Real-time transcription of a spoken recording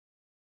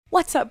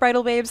What's up,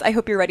 Bridal Babes? I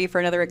hope you're ready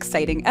for another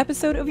exciting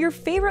episode of your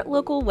favorite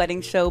local wedding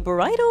show,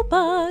 Bridal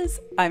Buzz.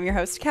 I'm your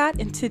host, Kat,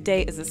 and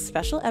today is a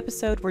special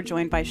episode. We're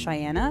joined by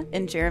Cheyenne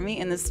and Jeremy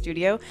in the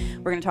studio.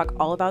 We're going to talk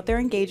all about their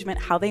engagement,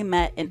 how they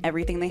met, and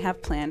everything they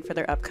have planned for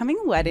their upcoming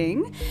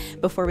wedding.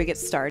 Before we get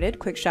started,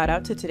 quick shout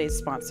out to today's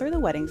sponsor, The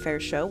Wedding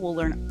Fair Show. We'll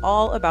learn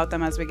all about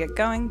them as we get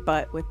going,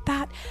 but with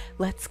that,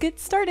 let's get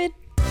started.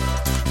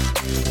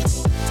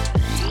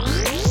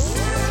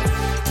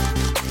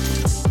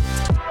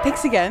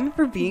 Thanks again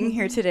for being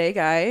here today,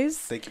 guys.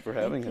 Thank you for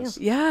having us.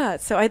 Yeah,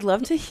 so I'd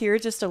love to hear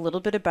just a little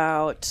bit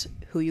about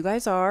who you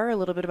guys are, a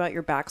little bit about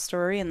your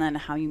backstory, and then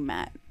how you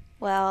met.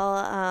 Well,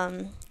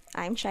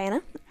 I'm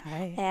Cheyenne.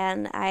 Hi.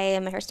 And I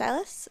am a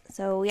hairstylist.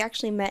 So we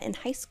actually met in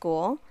high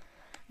school,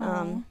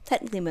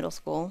 technically middle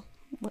school,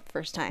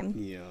 first time,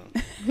 Yeah.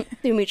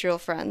 through mutual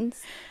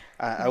friends.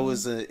 I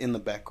was in the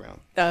background.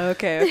 Oh,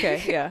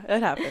 okay. Yeah,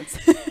 that happens.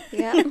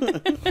 Yeah.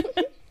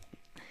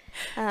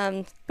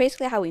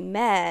 Basically how we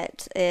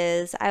met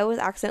is I was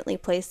accidentally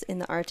placed in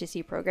the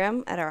ROTC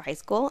program at our high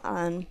school.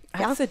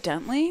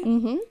 Accidentally?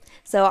 Mm-hmm.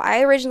 So I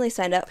originally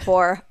signed up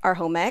for our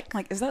home ec.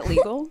 Like, is that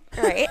legal?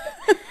 Right.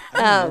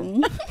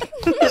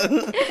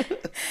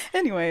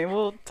 Anyway,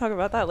 we'll talk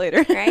about that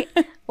later. Right.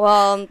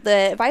 Well,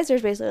 the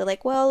advisors basically were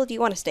like, well, do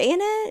you want to stay in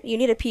it? You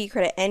need a PE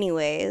credit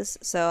anyways.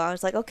 So I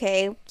was like,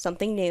 okay,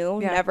 something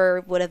new. Yeah. Never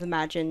would have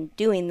imagined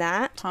doing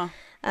that. Huh.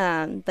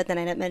 But then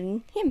I ended up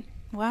meeting him.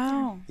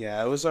 Wow.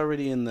 Yeah, I was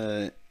already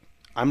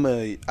I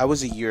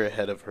was a year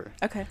ahead of her.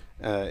 Okay.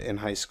 In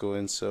high school,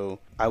 and so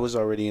I was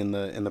already in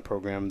the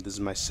program. This is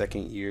my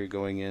second year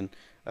going in.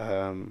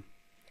 I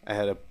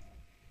had a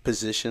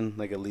position,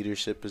 like a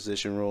leadership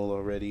position role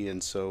already,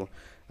 and so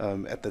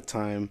at the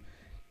time,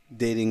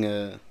 dating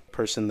a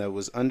person that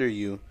was under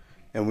you,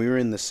 and we were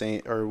in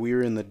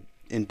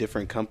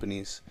different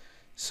companies,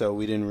 so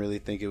we didn't really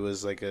think it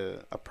was like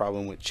a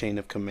problem with chain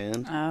of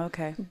command. Oh,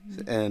 okay.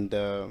 And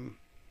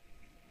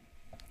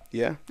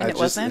yeah, And it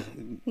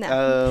wasn't?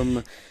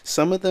 No.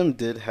 Some of them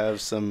did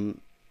have some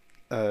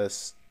I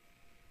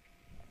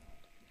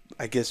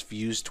guess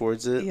views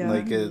towards it, Yeah.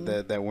 like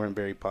that weren't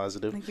very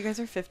positive. Like, you guys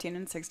are 15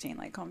 and 16.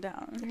 Like, calm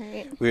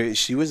down. Right.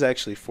 She was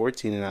actually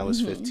 14 and I was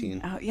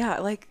 15. Oh, yeah,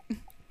 like,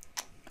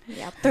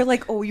 Yep. they're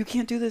like, oh, you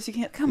can't do this. You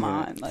can't. Come Yeah.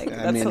 on. Like, I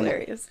that's mean,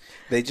 hilarious.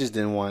 They just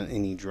didn't want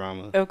any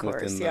drama. Of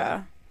course, within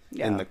yeah.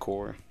 in the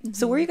core.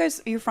 So where are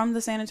you from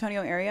the San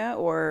Antonio area,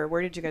 or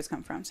where did you guys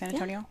come from? San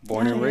Antonio?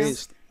 Born and Nice.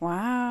 raised.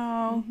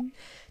 Wow.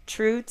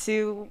 True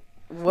to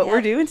what Yeah.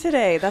 we're doing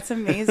today. That's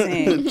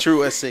amazing.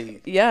 True essay.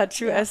 Yeah,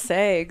 true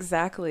essay.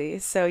 Exactly.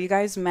 So you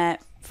guys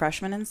met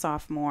freshman and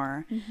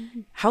sophomore.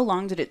 How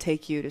long did it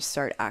take you to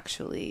start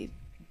actually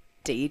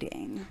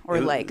dating or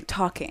It-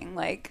 talking?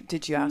 Like,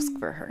 did you ask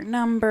for her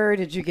number?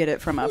 Did you get it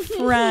from a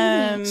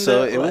friend?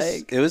 So it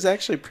Like- was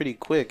actually pretty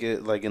quick.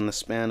 Like in the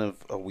span of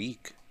a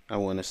week, I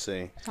want to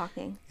say.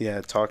 Talking.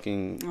 Yeah,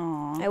 talking.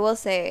 Aw. I will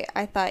say,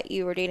 I thought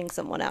you were dating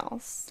someone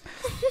else.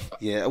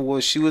 Yeah, well,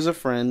 she was a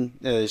friend.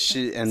 Is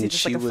he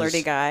just like a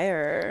flirty guy,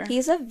 or?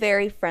 He's a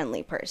very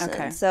friendly person.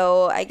 Okay.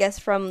 So I guess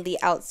from the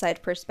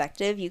outside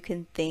perspective, you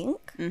can think.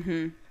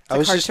 Mm-hmm. I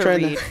was hard just to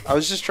trying read. I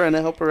was just trying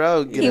to help her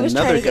out, get He was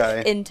another trying to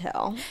guy. get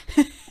intel.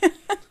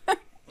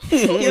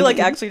 You're like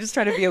actually just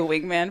trying to be a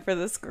wingman for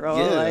this girl.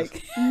 Yes.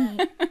 Like,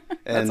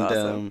 and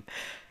awesome.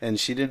 And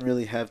she didn't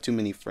really have too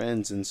many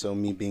friends, and so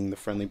me being the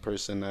friendly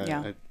person, Yeah.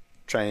 I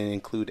try and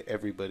include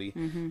everybody.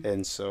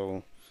 And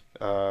so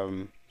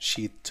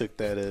she took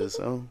that as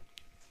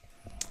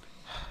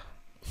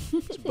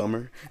it's a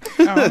bummer.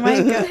 oh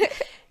my god.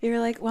 You're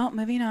like, well,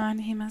 moving on.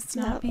 He must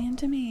not Yep. be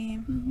into me.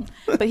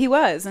 But he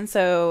was. And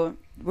so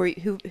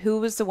who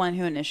was the one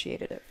who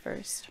initiated it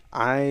first?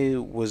 I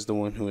was the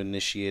one who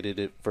initiated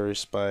it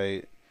first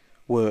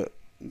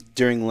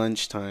during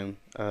lunchtime,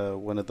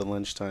 one of the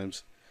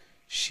lunchtimes,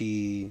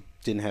 she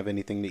didn't have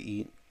anything to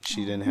eat.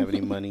 She didn't have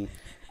any money.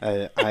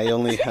 I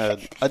only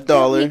had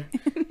 $1,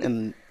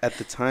 and at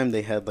the time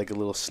they had like a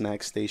little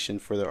snack station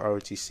for the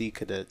ROTC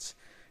cadets.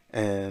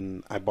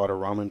 And I bought a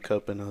ramen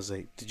cup, and I was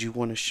like, "Did you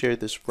want to share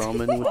this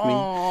ramen with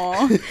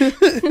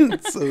me?"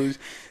 So,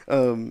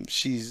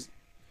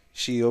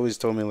 she always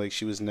told me like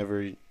she was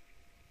never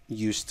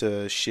used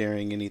to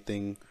sharing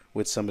anything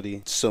with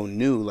somebody so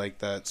new like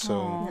that.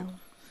 So,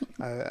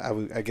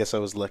 I guess I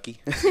was lucky.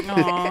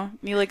 Aw.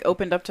 You like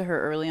opened up to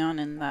her early on,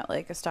 and that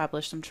like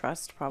established some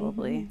trust,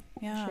 probably.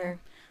 Yeah. Sure.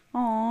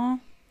 Aw.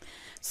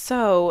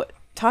 So,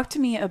 talk to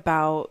me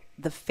about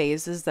the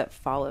phases that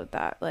followed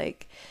that.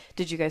 Like,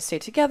 did you guys stay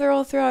together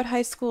all throughout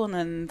high school and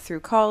then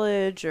through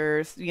college,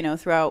 or,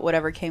 throughout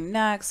whatever came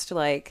next?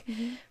 Like,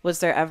 was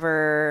there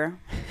ever,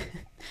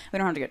 we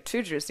don't have to get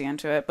too juicy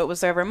into it, but was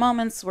there ever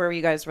moments where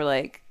you guys were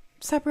like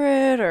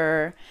separate,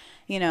 or,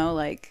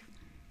 like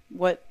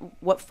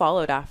what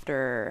followed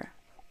after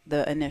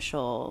the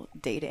initial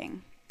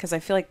dating? Because I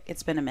feel like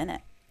it's been a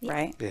minute. Yeah.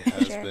 Right? It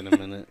has Sure. been a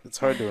minute. It's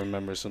hard to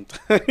remember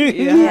sometimes.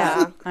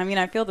 Yeah. I mean,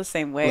 I feel the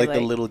same way. like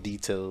the little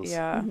details.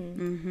 Yeah.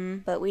 Mm-hmm.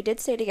 But we did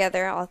stay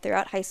together all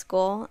throughout high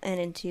school and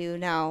into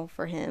now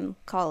for him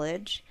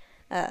college.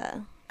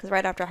 because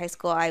right after high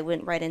school, I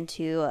went right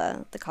into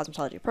the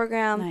cosmetology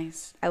program.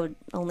 Nice. I was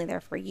only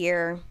there for a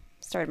year,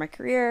 started my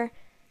career,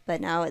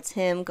 but now it's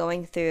him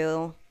going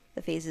through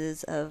the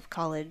phases of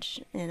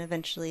college and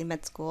eventually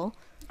med school.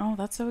 Oh,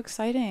 that's so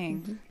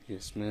exciting. Mm-hmm.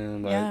 Yes,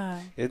 ma'am. Yeah.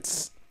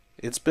 It's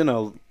been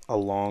a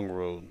long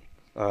road.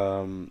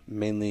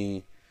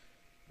 Mainly,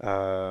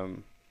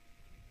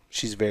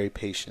 she's very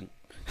patient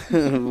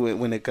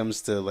when it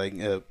comes to like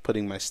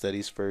putting my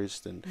studies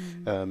first and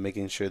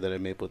making sure that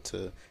I'm able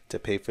to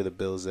pay for the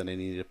bills that I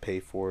need to pay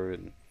for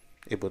and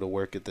able to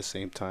work at the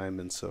same time.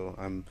 And so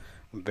I'm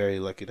very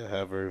lucky to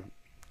have her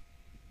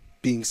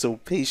being so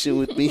patient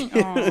with me.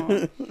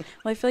 Well,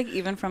 I feel like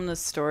even from the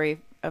story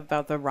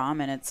about the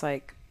ramen, it's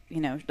like, you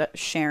know, that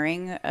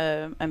sharing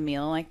a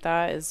meal like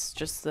that is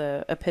just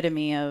the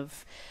epitome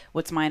of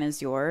what's mine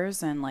is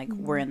yours, and like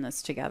we're in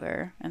this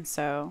together. And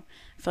so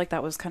I feel like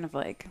that was kind of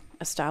like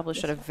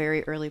established at a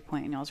very early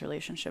point in y'all's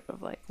relationship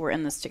of like, we're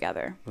in this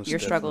together. Most Your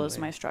struggle is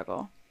definitely. my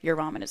struggle. Your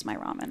ramen is my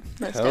ramen.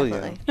 Most Hell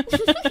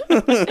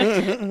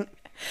definitely.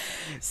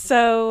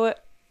 So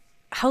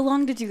how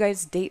long did you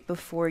guys date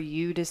before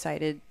you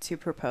decided to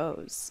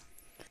propose?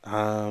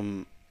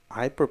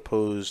 I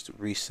proposed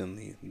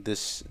recently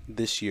this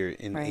year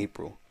in Right.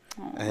 April,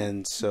 Aw.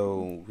 and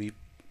so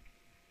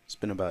it's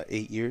been about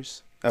 8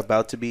 years,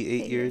 about to be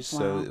 8 8 years. years.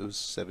 So Wow. it was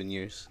 7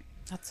 years.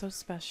 That's so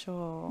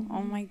special.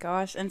 Oh my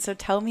gosh. And so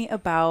tell me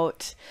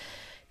about,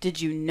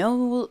 did you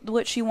know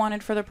what she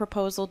wanted for the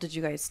proposal? Did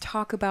you guys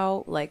talk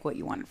about like what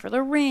you wanted for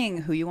the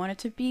ring, who you wanted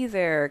to be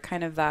there,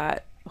 kind of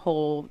that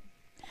whole,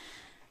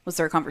 was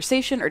there a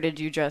conversation or did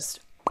you just,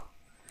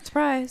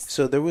 surprise?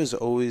 So there was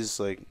always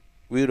like,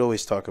 we would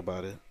always talk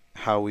about it,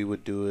 how we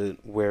would do it,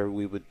 where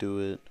we would do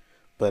it,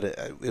 but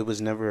it was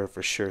never a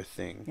for sure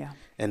thing. Yeah.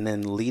 And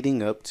then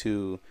leading up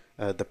to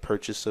the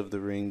purchase of the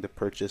ring, the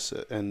purchase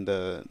and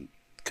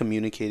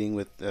communicating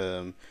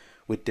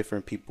with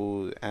different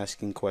people,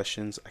 asking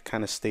questions, I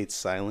kind of stayed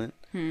silent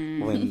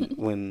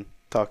when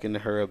talking to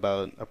her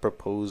about a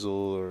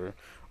proposal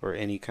or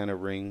any kind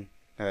of ring.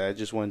 I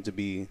just wanted to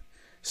be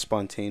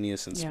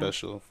spontaneous and Yeah.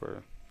 special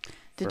for.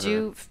 Did for her.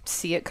 you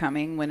see it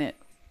coming when it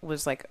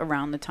was like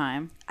around the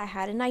time? I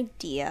had an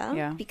idea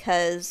Yeah.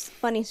 because,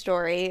 funny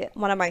story,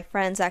 one of my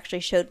friends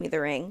actually showed me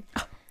the ring.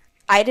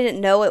 I didn't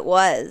know it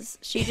was.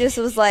 She just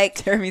was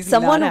like, Jeremy's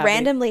someone not happy.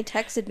 randomly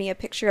texted me a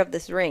picture of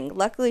this ring.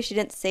 Luckily, she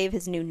didn't save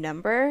his new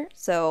number,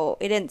 so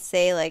it didn't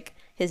say like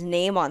his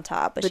name on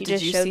top, but she But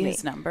just did you showed see me.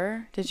 his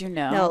number? Did you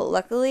know? No,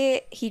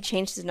 luckily he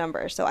changed his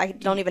number, so I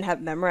don't even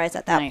have memorized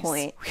at that Nice.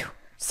 point. Whew.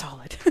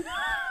 Solid.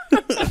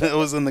 I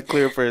was in the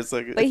clear for a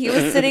second. But he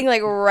was sitting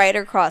like right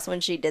across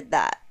when she did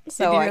that,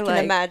 so And I you're can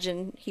like,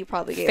 imagine he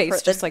probably gave her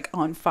Face the just like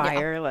on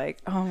fire. Like,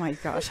 oh my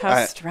gosh, how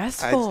I-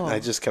 stressful. I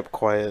just kept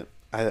quiet.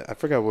 I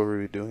forgot what we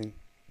were doing.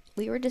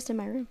 We were just in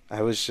my room.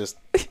 I was just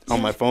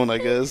on my phone, I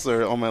guess,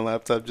 or on my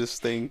laptop, just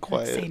staying Say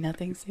quiet.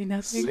 nothing, say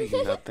nothing.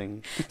 Saying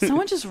nothing.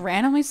 Someone just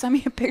randomly sent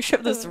me a picture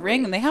of this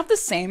ring and they have the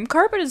same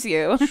carpet as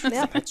you.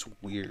 Yeah. That's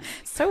weird.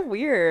 So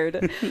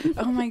weird.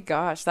 Oh my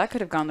gosh, that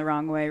could have gone the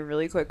wrong way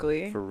really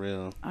quickly. For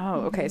real.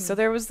 Oh, okay. So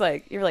there was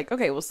like, you're like,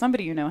 okay, well,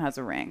 somebody you know has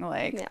a ring.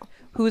 Like, Yeah.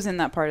 who's in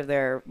that part of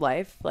their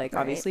life? Like, Right.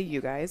 obviously,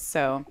 you guys.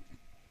 So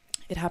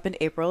it happened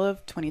April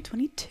of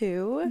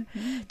 2022.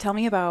 Tell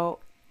me about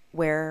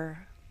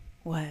where,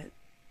 what,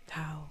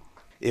 how.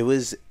 It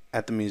was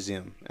at the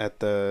museum, at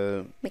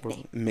the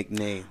McNay.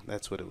 McNay,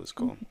 that's what it was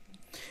called.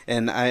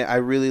 And I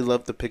really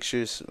loved the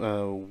pictures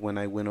when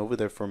I went over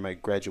there for my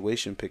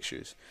graduation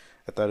pictures.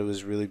 I thought it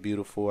was really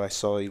beautiful. I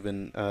saw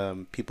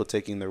even people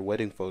taking their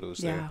wedding photos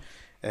there.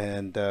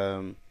 And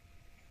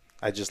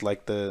I just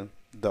liked the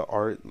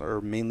art,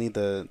 or mainly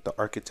the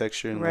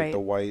architecture and like Right. the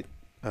white,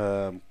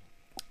 The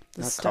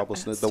not stu-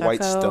 cobblestone, the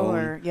white stucco stone.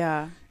 or-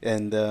 yeah.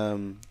 And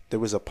there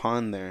was a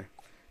pond there,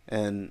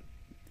 and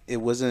it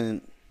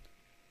wasn't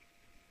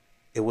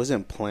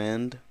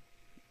planned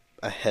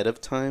ahead of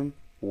time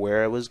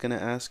where I was gonna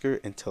ask her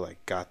until I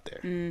got there.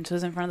 So it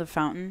was in front of the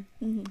fountain.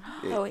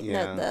 Oh wait,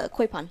 yeah. the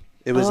koi pond.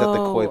 It was at the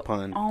koi Oh,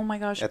 pond. Oh my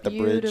gosh, at the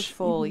bridge.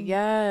 beautiful.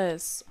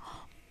 Yes.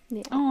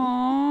 Yeah.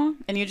 Aww.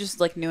 And you just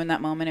like knew in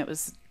that moment it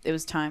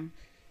was time.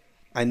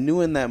 I knew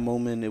in that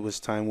moment it was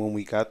time when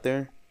we got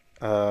there,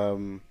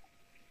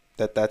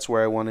 that's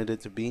where I wanted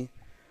it to be.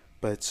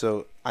 But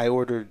so I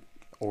ordered.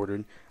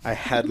 I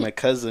had my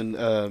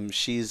cousin.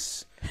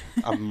 She's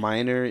a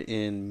minor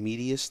in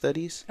media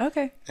studies,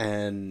 Okay.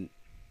 and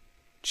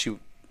she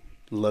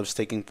loves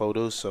taking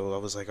photos. So I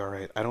was like, all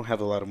right, I don't have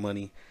a lot of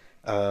money.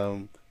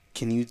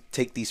 Can you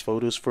take these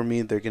photos for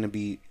me? They're going to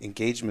be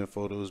engagement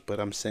photos, but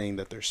I'm saying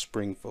that they're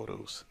spring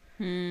photos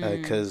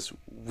because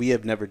we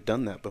have never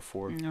done that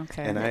before.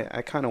 Okay. And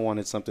I kind of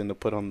wanted something to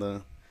put on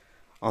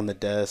the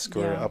desk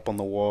or Yeah. up on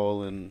the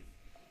wall, and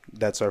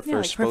that's our Yeah,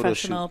 first like photo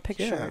professional shoot.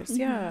 pictures.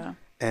 Yeah.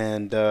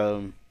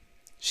 And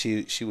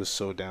she was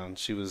so down.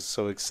 She was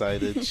so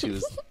excited. She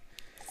was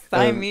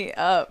Sign me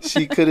up.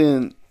 she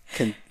couldn't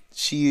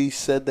she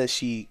said that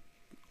she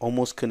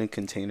almost couldn't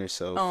contain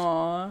herself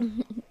Aw.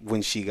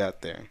 when she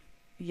got there.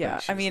 Yeah,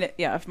 Like, she I was mean,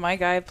 yeah, if my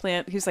guy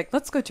planned, he's like,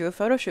 let's go do a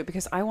photo shoot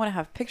because I want to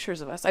have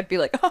pictures of us. I'd be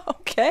like, oh,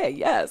 okay,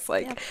 yes,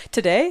 like Yep.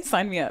 today,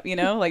 sign me up,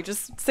 like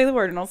just say the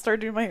word and I'll start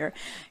doing my hair.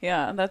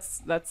 Yeah,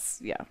 that's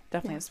yeah,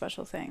 definitely Yeah. a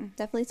special thing.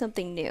 Definitely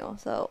something new.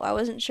 So I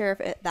wasn't sure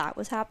if that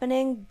was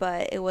happening,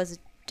 but it was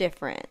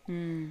different.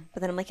 Mm. But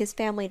then I'm like, his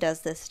family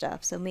does this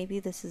stuff, so maybe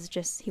this is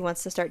just he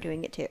wants to start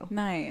doing it too.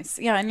 Nice.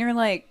 Yeah, and you're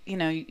like,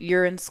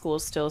 you're in school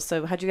still.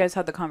 So had you guys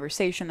had the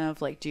conversation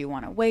of like, do you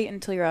want to wait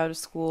until you're out of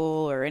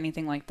school or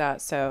anything like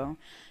that? So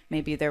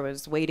maybe there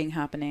was waiting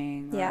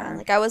happening. Yeah, or-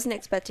 like I wasn't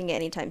expecting it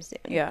anytime soon.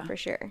 Yeah. For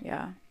sure.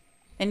 Yeah.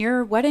 And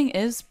your wedding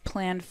is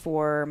planned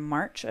for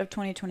March of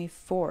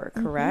 2024,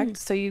 correct?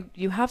 So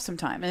you have some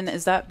time. And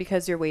is that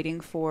because you're waiting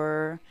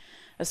for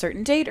a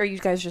certain date, or you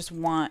guys just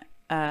want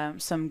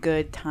some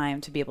good time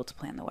to be able to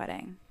plan the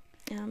wedding?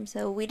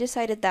 So we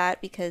decided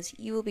that because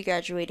you will be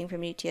graduating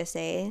from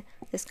UTSA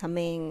this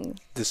coming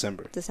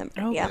December. December.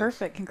 Oh, yeah.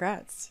 perfect.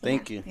 Congrats.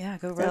 Thank you. Yeah,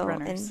 go So,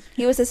 Roadrunners. and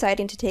he was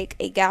deciding to take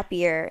a gap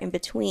year in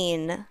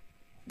between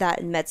that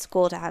and med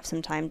school to have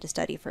some time to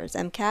study for his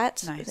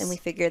MCAT. Nice. And we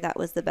figured that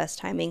was the best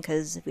timing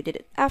because if we did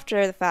it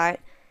after the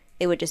fact,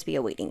 it would just be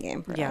a waiting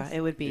game for Yeah, us.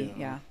 it would be.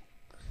 Yeah.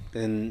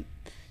 Yeah. And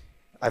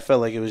I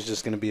felt like it was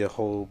just going to be a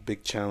whole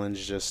big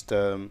challenge just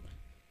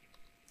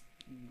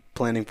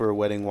planning for a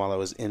wedding while I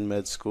was in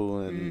med school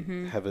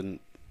and having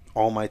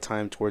all my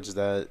time towards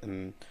that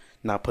and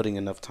not putting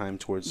enough time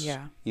towards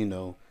Yeah.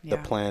 the Yeah.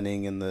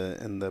 planning and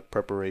the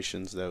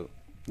preparations that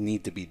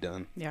need to be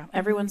done. Yeah,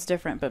 everyone's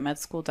different, but med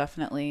school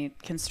definitely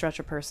can stretch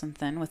a person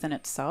thin within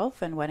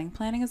itself, and wedding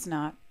planning is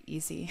not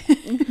easy.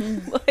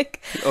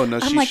 Like, Oh no,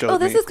 I'm she like, showed oh,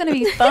 this me. is gonna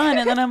be fun,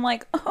 and then I'm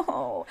like,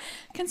 oh,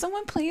 can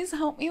someone please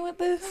help me with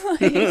this?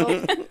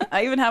 Like,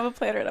 I even have a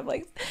planner, and I'm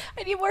like,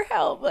 I need more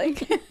help.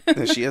 Like,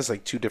 And she has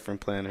like 2 different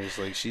planners.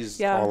 Like she's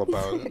Yeah. all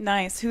about it.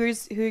 nice. Who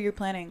are you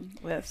planning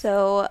with?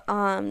 So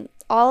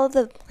all of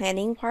the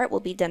planning part will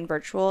be done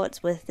virtual.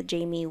 It's with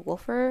Jamie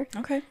Wolfer.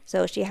 Okay.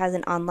 So she has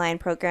an online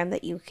program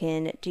that you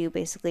can do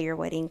basically your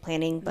wedding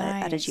planning, but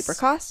at a Nice. cheaper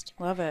cost.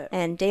 Love it.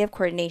 And day of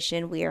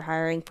coordination, we are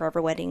hiring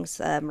Forever Weddings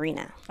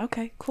Marina.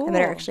 Okay, cool. And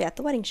they're actually at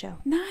the wedding show.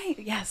 Nice.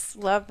 Yes,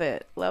 love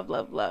it. Love,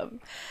 love, love.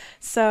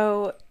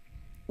 So,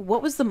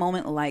 what was the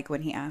moment like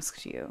when he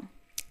asked you?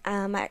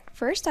 At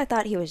first, I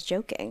thought he was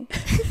joking.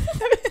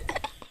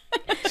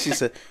 She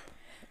said,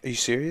 "Are you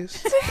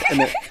serious?"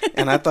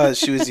 And I thought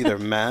she was either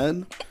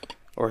mad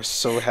or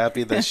so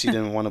happy that she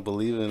didn't want to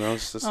believe it. And I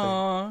was just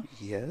Aw. like,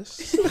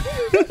 "Yes."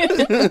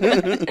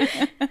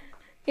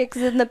 Yeah,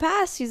 because in the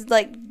past, he's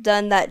like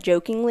done that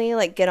jokingly,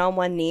 like get on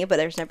one knee, but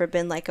there's never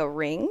been like a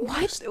ring.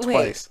 What? Wait.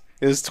 Twice.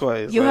 It was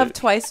twice. You Like, have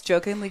twice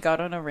jokingly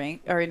got on a ring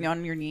or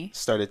on your knee.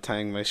 started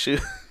tying my shoe.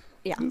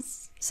 Yeah.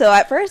 So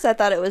at first, I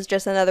thought it was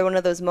just another one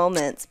of those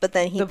moments, but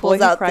then he The boy pulls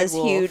who out cried this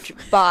wolf. huge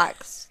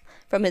box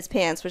from his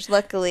pants, which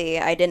luckily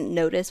I didn't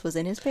notice was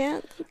in his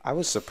pants. I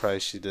was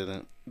surprised she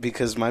didn't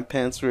because my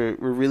pants were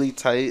really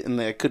tight and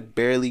I could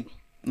barely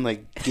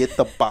like get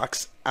the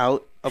box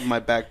out of my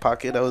back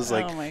pocket. I was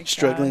like Oh my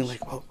struggling, gosh.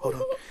 like, "Whoa, hold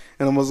on,"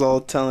 and I was all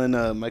telling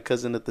my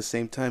cousin at the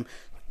same time,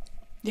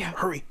 Yeah.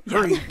 "Hurry,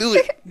 hurry, do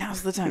it."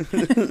 Now's the time.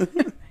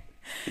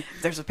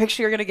 If there's a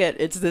picture you're gonna get,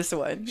 it's this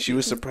one. She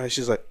was surprised.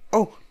 She's like,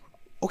 "Oh,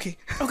 okay."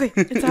 Okay,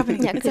 it's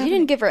happening. Yeah, It's because you happening.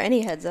 didn't give her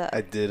any heads up.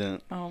 I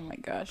didn't. Oh my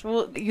gosh.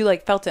 Well, you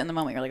like felt it in the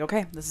moment. You're like,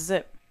 okay, this is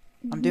it.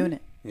 I'm doing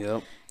it.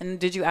 Yep. And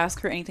did you ask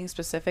her anything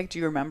specific? Do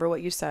you remember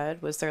what you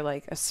said? Was there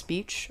like a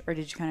speech, or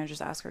did you kind of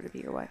just ask her to be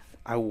your wife?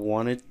 I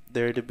wanted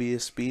there to be a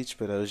speech,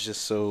 but I was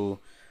just so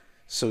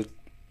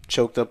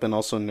choked up and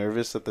also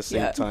nervous at the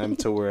same Yeah. time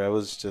to where I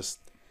was just,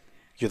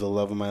 "You're the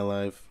love of my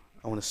life.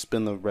 I want to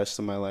spend the rest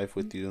of my life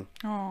with you.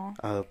 Oh.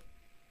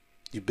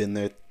 You've been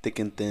there thick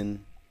and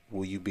thin.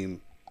 Will you be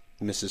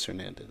Mrs.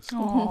 Hernandez?"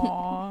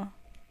 Aww.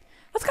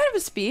 That's kind of a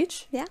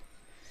speech. Yeah.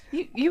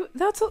 Yeah.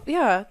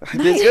 I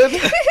did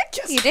good.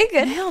 You did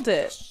good. Nailed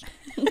it.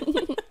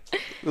 I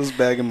was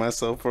bagging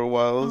myself for a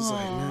while. I was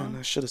like, Aw. man,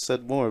 I should have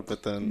said more,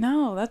 but then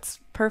No, that's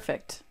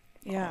perfect.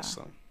 Yeah.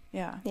 awesome.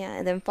 Yeah. Yeah,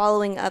 and then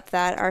following up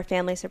that, our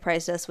family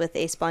surprised us with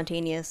a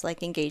spontaneous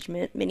like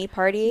engagement mini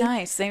party.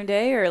 Nice. Same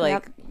day or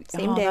like Yep,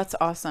 same day. That's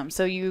awesome.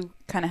 So you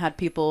kind of had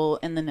people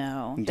in the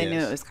know. They knew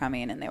Yes. it was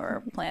coming and they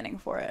were planning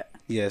for it.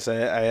 Yes, I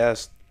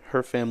asked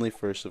her family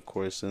first, of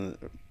course, and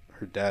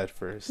her dad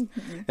first,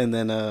 and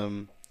then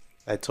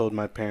I told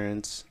my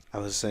parents. I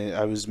was saying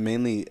I was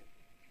mainly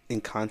in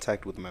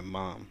contact with my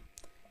mom.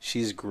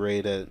 She's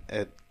great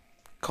at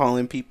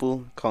calling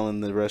people,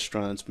 calling the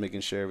restaurants,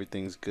 making sure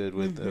everything's good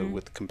with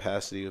the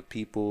capacity of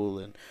people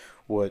and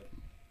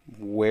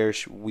where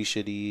we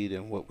should eat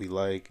and what we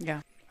like.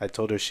 Yeah. I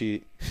told her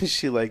she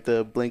liked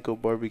the Blanco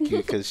barbecue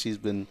because she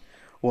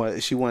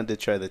wanted to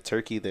try the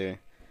turkey there,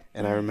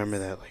 and I remember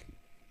that like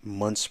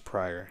months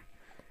prior,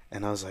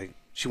 and I was like,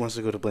 she wants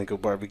to go to Blanco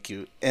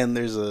barbecue, and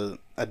there's a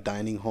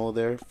dining hall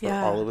there for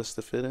Yeah. all of us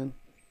to fit in.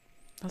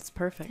 That's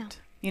perfect. Yeah.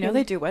 You know,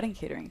 they do wedding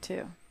catering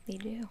too. They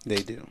do.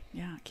 They do.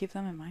 Yeah. Keep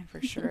them in mind for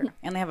sure.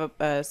 And they have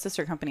a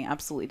sister company,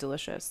 Absolutely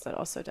Delicious, that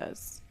also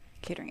does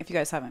catering. If you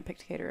guys haven't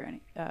picked caterer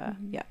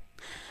yet.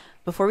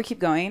 Before we keep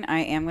going,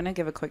 I am going to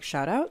give a quick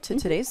shout out to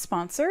today's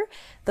sponsor,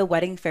 the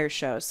Wedding Fair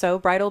Show. So,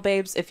 Bridal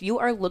Babes, if you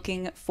are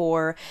looking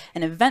for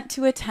an event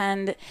to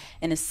attend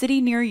in a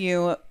city near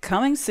you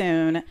coming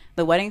soon,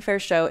 the Wedding Fair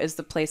Show is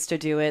the place to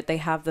do it. They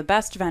have the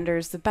best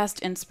vendors, the best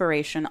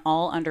inspiration,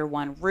 all under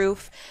one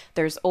roof.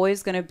 There's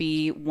always going to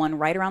be one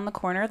right around the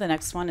corner. The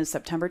next one is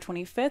September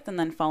 25th, and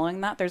then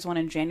following that, there's one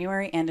in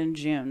January and in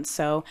June.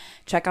 So,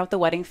 check out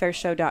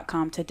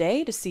theweddingfairshow.com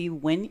today to see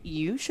when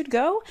you should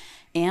go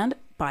and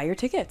buy your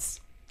tickets.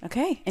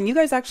 Okay. And you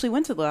guys actually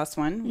went to the last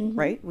one,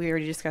 right? We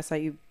already discussed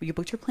that you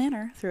booked your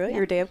planner through it,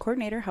 your day of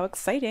coordinator. How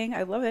exciting.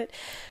 I love it.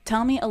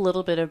 Tell me a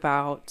little bit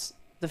about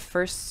the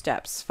first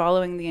steps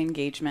following the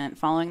engagement,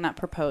 following that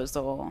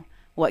proposal.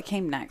 What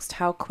came next?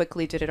 How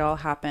quickly did it all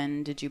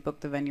happen? Did you book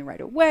the venue right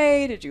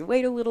away? Did you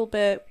wait a little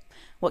bit?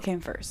 What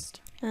came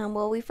first?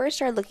 Well, we first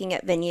started looking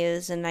at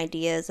venues and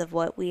ideas of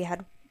what we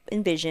had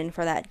envisioned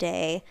for that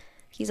day.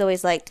 He's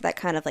always liked that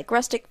kind of like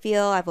rustic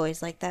feel. I've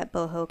always liked that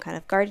boho kind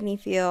of gardeny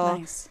feel.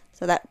 Nice.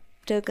 So that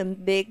took a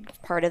big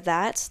part of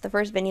that. The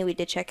first venue we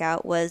did check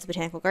out was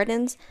Botanical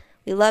Gardens.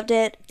 We loved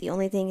it. The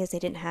only thing is they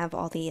didn't have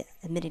all the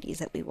amenities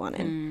that we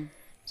wanted.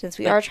 Since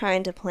we are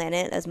trying to plan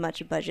it as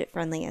much budget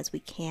friendly as we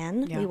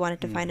can, we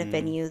wanted to find a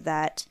venue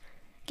that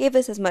gave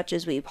us as much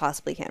as we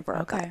possibly can for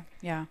our cut.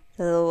 Yeah.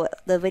 So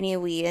the venue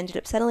we ended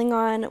up settling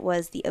on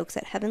was the Oaks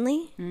at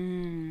Heavenly.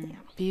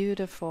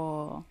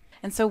 Beautiful.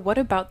 And so what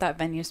about that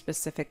venue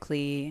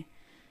specifically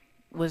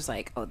was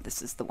like, oh,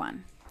 this is the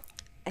one?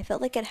 I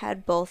felt like it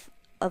had both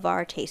of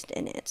our taste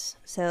in it.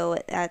 So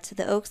at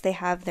the Oaks, they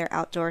have their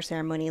outdoor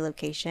ceremony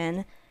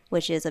location,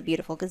 which is a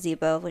beautiful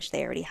gazebo, which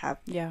they already have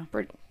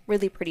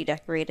really pretty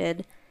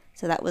decorated.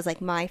 So that was like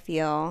my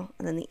feel.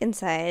 And then the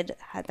inside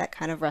had that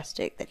kind of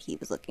rustic that he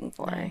was looking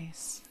for.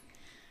 Nice.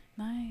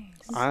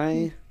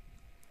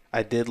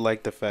 I did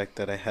like the fact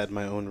that I had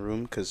my own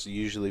room, because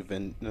usually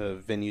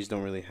venues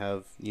don't really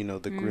have,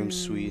 the groom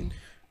suite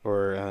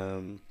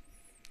or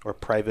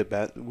private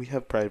bath. We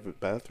have private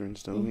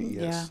bathrooms, don't we?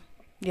 Yes.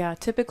 Yeah.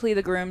 Typically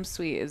the groom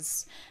suite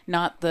is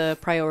not the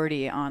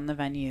priority on the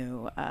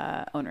venue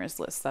owner's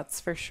list.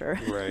 That's for sure.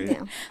 Right.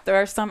 Yeah. There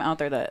are some out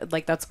there that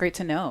that's great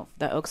to know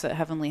that Oaks at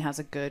Heavenly has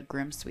a good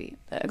groom suite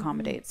that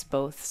accommodates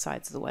both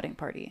sides of the wedding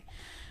party.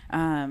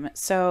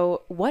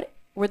 So what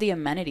were the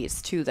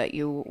amenities too that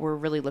you were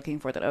really looking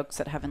for that Oaks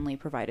at Heavenly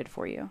provided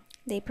for you?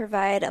 They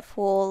provide a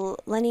full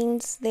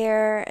linens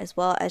there as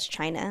well as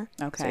china.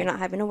 Okay. So you're not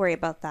having to worry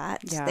about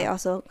that. Yeah. They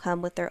also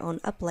come with their own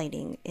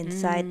uplighting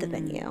inside the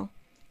venue.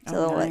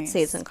 So it nice.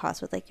 saves on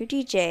cost with like your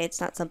DJ.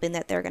 It's not something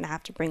that they're going to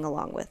have to bring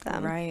along with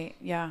them. Right.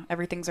 Yeah.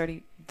 Everything's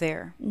already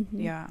there.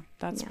 Yeah.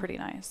 That's pretty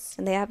nice.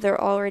 And they have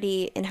their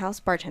already in-house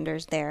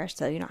bartenders there,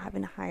 so you're not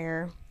having to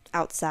hire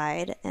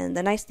outside. And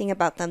the nice thing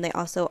about them, they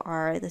also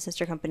are the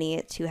sister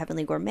company to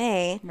Heavenly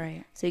Gourmet.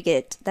 Right. So you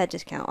get that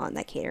discount on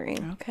that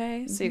catering.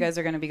 Okay. So you guys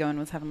are going to be going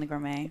with Heavenly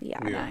Gourmet. Yeah.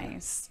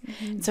 Nice.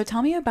 So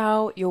tell me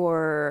about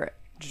your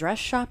dress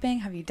shopping.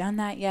 Have you done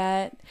that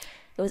yet?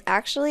 It was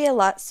actually a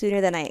lot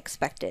sooner than I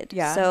expected.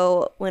 Yeah.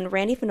 So when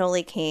Randy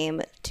Finoli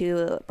came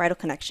to Bridal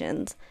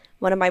Connections,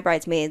 one of my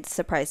bridesmaids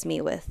surprised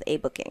me with a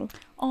booking.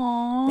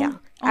 Aww. Yeah. Oh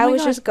I my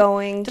was gosh. just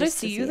going. Did I just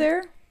to see you it.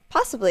 there?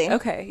 Possibly.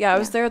 Okay. Yeah, I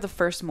was there the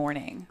first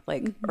morning,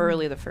 like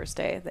early the first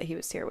day that he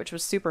was here, which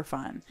was super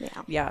fun.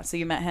 Yeah. Yeah. So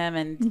you met him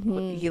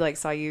and he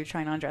saw you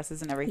trying on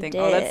dresses and everything. He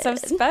Oh, that's so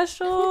did.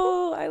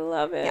 special. I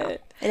love it. Yeah.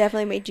 It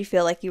definitely made you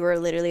feel like you were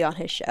literally on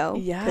his show.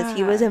 Because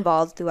he was Yeah.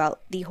 involved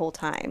throughout the whole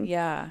time.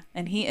 Yeah.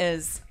 And he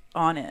is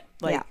on it.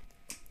 Like Yeah.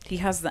 he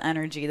has the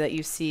energy that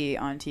you see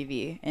on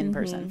TV in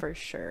person for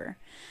sure.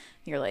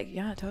 You're like,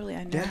 yeah, totally.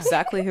 I know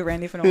exactly who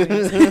Randy Finoli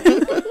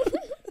is.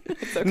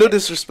 It's okay. No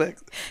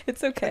disrespect.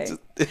 It's okay.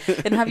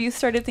 And have you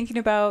started thinking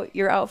about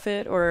your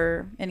outfit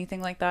or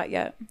anything like that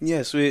yet?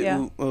 Yes,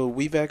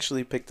 we've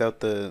actually picked out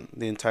the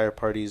entire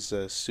party's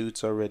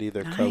suits already.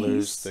 Their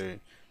colors, their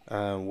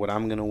what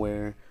I'm gonna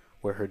wear,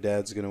 what her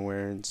dad's gonna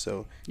wear, and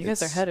so You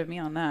guys are ahead of me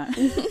on that.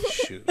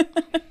 Shoot.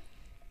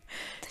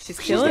 She's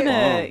killing the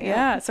it. bomb.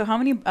 Yeah. So how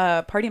many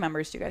party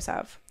members do you guys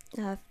have?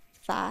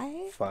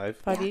 5. Five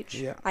Yeah. Each?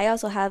 Yeah. I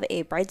also have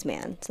a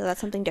bridesman, so that's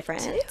something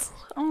different.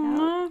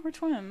 Aw, we're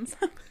twins.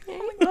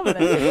 I'm loving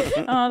it.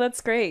 Oh,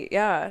 that's great.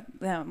 Yeah.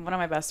 One of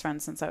my best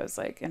friends since I was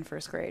like in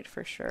first grade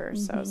for sure.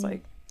 So I was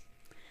like,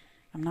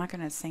 I'm not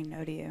going to say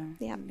no to you.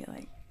 Yeah. And be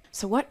like,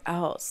 so what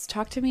else?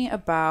 Talk to me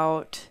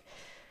about,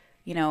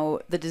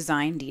 the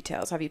design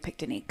details. Have you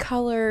picked any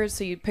colors?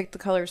 So you picked the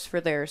colors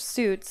for their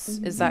suits.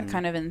 Is that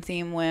kind of in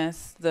theme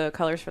with the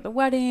colors for the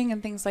wedding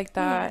and things like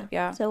that?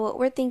 Yeah. So what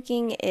we're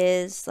thinking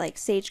is like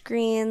sage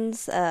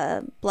greens,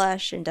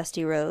 blush, and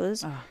dusty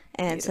rose. Oh,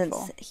 and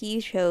beautiful. since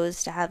he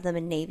chose to have them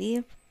in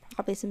navy,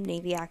 probably some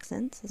navy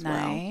accents as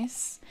well.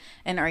 Nice.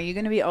 And are you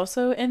going to be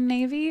also in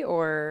navy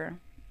or?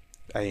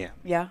 I am.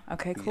 Yeah.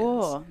 Okay,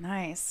 cool.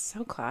 Nice.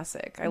 So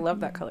classic. I love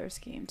that color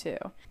scheme too.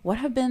 What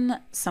have been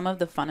some of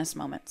the funnest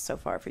moments so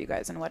far for you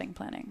guys in wedding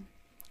planning?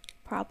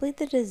 Probably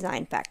the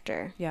design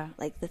factor. Yeah.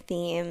 Like the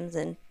themes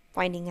and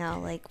finding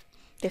out like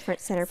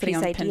different Sitting centerpiece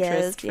on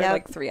ideas. Pinterest for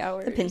like 3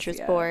 hours. The Pinterest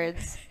Yeah.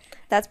 boards.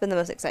 That's been the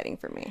most exciting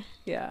for me.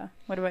 Yeah.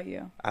 What about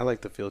you? I like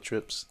the field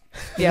trips.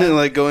 Yeah.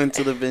 Like going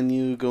to the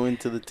venue, going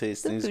to the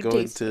tastings, food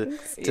going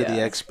tastings. to the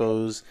Yeah.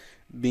 expos,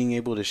 being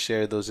able to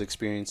share those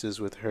experiences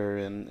with her,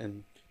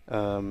 and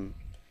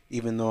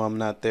even though I'm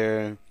not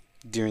there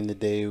during the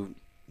day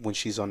when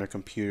she's on her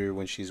computer,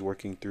 when she's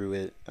working through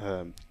it,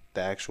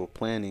 the actual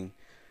planning,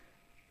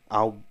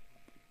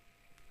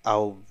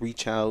 I'll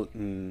reach out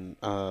and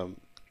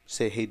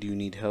say, hey, do you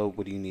need help?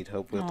 What do you need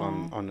help with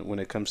on when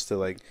it comes to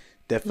like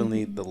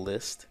definitely the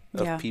list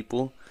of Yeah.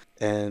 people,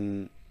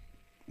 and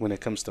when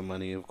it comes to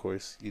money, of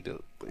course, you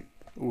know, like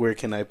where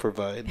can I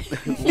provide?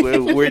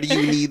 where do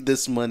you need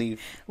this money?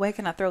 Where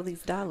can I throw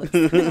these dollars?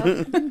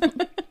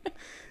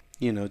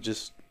 You know,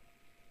 just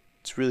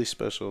it's really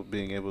special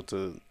being able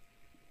to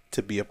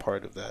be a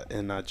part of that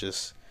and not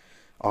just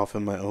off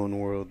in my own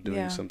world doing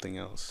Yeah. something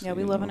else. Yeah,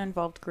 we you love know? an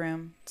involved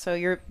groom. So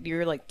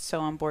you're like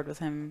so on board with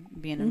him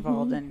being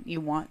involved and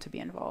you want to be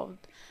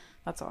involved.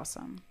 That's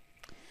awesome.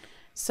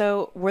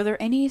 So were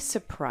there any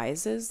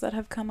surprises that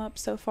have come up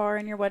so far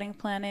in your wedding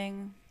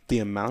planning? The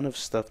amount of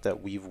stuff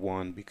that we've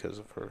won because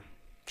of her.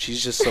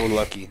 She's just so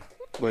lucky.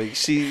 Like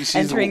she's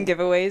Entering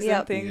giveaways Yep.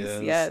 and things.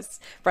 Yes. Yes.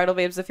 Bridal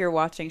Babes, if you're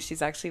watching,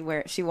 she's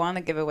actually she won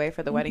the giveaway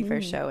for the wedding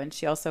fair show, and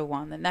she also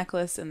won the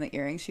necklace and the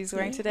earrings she's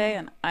wearing today.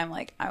 And I'm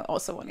like, I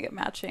also want to get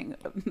matching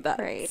that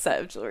Right. set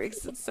of jewelry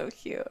because it's so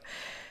cute.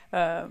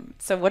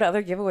 So what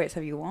other giveaways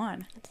have you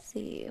won? Let's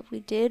see. We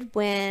did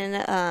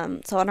win.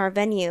 So on our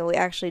venue, we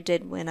actually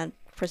did win a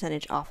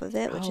percentage off of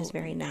it, which is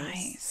very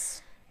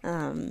nice.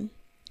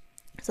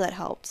 So that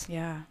helped.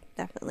 Yeah.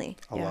 Definitely.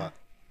 a Yeah. lot.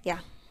 Yeah.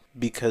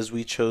 Because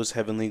we chose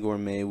Heavenly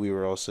Gourmet, we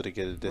were also to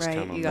get a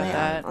discount you on got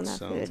that. On that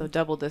so food. So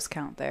double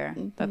discount there.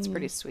 That's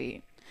pretty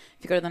sweet.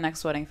 If you go to the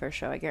next wedding fair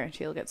show, I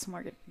guarantee you'll get some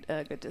more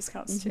good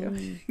discounts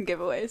too.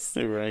 Giveaways.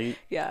 right.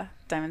 Yeah.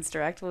 Diamonds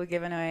Direct will be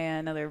giving away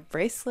another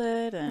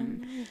bracelet,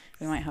 and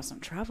we might have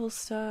some travel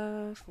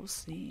stuff. We'll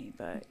see.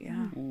 But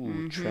yeah.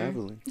 Ooh,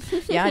 traveling.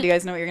 Yeah. Do you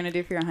guys know what you're going to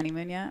do for your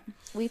honeymoon yet?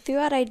 We threw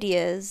out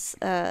ideas.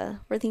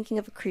 We're thinking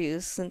of a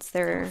cruise since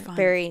they're fun.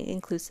 very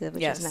inclusive,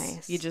 which yes. is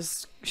nice. You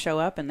just show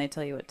up and they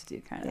tell you what to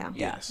do, kind of. Yeah.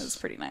 Yeah. Yes. It's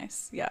pretty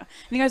nice. Yeah.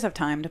 And you guys have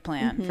time to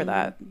plan for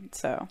that.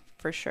 So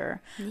for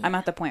sure. I'm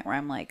at the point where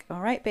I'm like,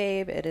 all right,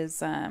 babe, it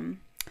is,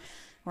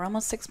 we're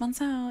almost 6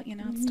 months out. You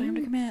know, it's time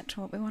to commit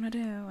to what we want to do.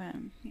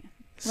 And yeah.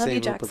 Love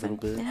you, Save up a Jackson.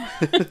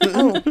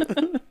 little bit.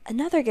 Oh,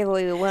 another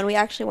giveaway we won. We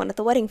actually won at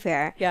the wedding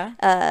fair.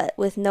 Yeah.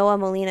 With Noah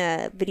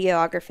Molina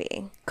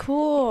videography.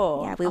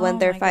 Cool. Yeah, we won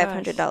their Oh my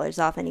gosh.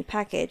 $500 off any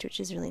package, which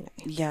is really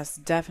nice. Yes,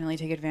 definitely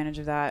take advantage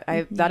of that.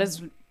 That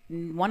is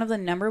one of the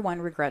number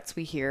one regrets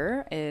we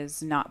hear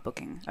is not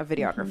booking a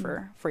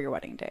videographer for your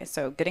wedding day.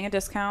 So getting a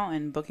discount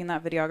and booking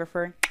that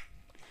videographer,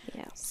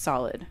 Yeah.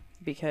 solid,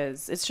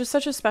 because it's just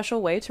such a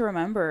special way to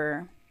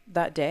remember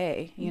that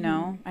day, you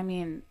know? I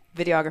mean,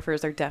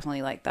 videographers are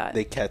definitely like that.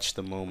 They catch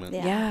the moment.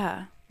 Yeah.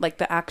 Yeah, like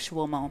the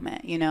actual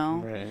moment, you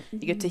know? Right. You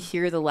get to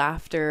hear the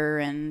laughter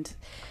and,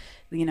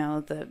 you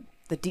know, the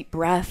deep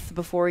breath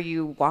before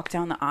you walk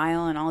down the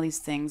aisle and all these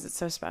things. It's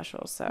so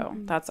special. So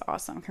that's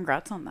awesome.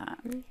 Congrats on that.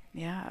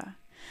 Yeah.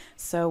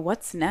 So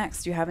what's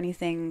next? Do you have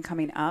anything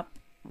coming up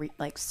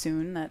like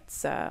soon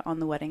that's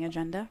on the wedding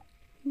agenda?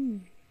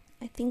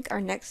 I think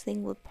our next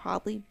thing would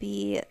probably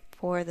be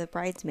for the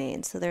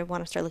bridesmaids. So they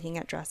want to start looking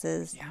at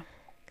dresses. Yeah.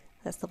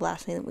 That's the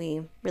last thing that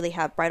we really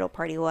have bridal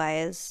party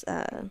wise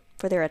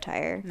for their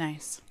attire.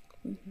 Nice.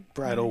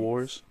 Bridal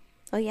Wars.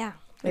 Oh yeah,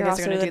 You we're guys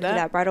also are gonna going do to do that?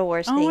 that bridal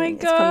wars Oh thing. my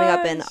It's coming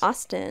up in gosh.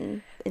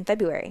 Austin in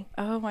February.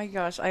 Oh my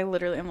gosh. I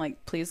literally am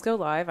like, please go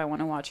live. I want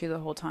to watch you the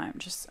whole time.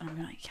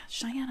 I'm like, yeah,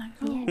 Cheyenne,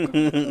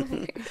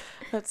 go.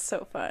 That's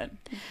so fun.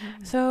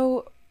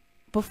 So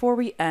before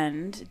we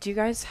end, do you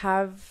guys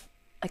have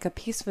like a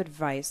piece of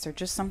advice or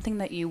just something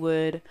that you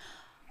would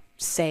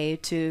say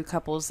to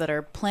couples that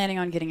are planning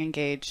on getting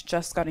engaged,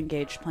 just got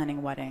engaged,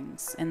 planning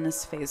weddings in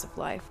this phase of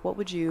life? What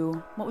would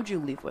you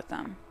leave with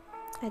them?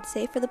 I'd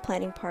say for the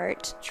planning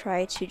part,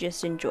 try to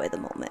just enjoy the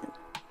moment.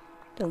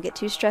 Don't get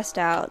too stressed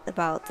out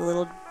about the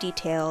little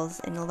details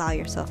and allow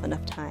yourself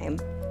enough time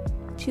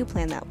to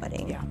plan that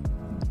wedding. Yeah.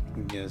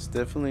 Yes,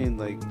 definitely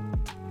like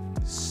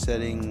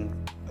setting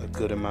a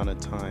good amount of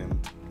time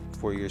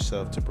for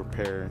yourself to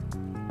prepare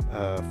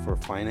for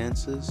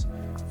finances,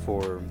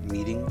 for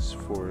meetings,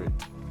 for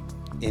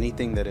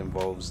anything that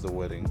involves the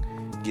wedding.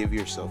 Give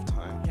yourself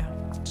time. Yeah.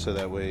 So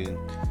that way,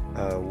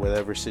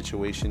 whatever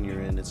situation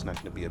you're in, it's not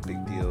going to be a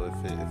big deal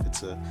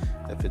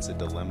if it's a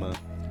dilemma.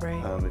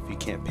 Right. If you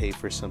can't pay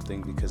for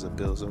something because of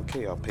bills,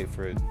 okay, I'll pay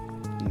for it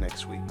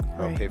next week.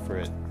 Or I'll Right. pay for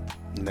it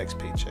next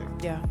paycheck.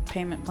 Yeah.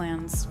 Payment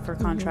plans for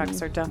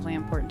contracts are definitely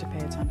important to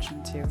pay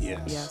attention to.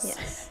 Yes.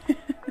 Yes. Yes.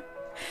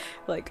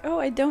 Like, oh,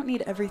 I don't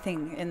need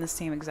everything in the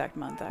same exact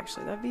month,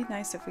 actually. That'd be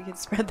nice if we could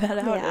spread that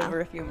out Yeah.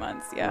 over a few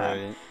months. Yeah.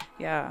 Right.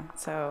 Yeah.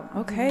 So,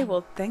 okay.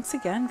 Well, thanks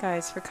again,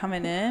 guys, for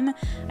coming in.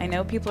 I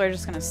know people are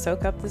just going to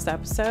soak up this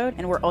episode.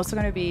 And we're also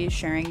going to be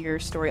sharing your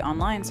story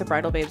online. So,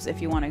 Bridal Babes,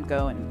 if you want to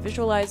go and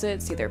visualize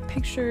it, see their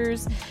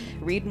pictures,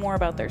 read more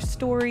about their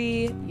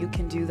story, you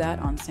can do that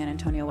on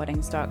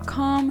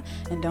sanantonioweddings.com.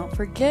 And don't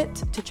forget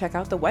to check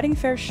out the Wedding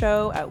Fair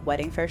show at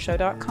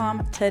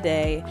weddingfairshow.com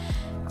today.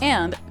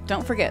 And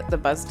don't forget, the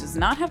buzz does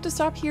not have to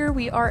stop here.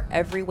 We are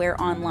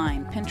everywhere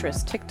online.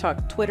 Pinterest,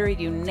 TikTok, Twitter,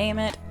 you name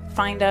it.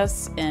 Find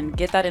us and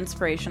get that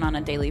inspiration on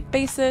a daily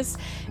basis.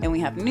 And we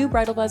have new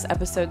Bridal Buzz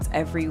episodes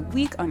every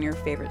week on your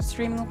favorite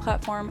streaming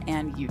platform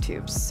and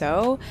YouTube.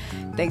 So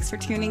thanks for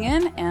tuning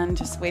in, and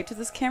just wave to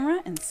this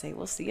camera and say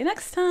we'll see you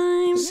next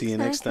time. See you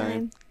next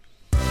time.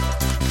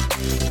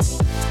 time.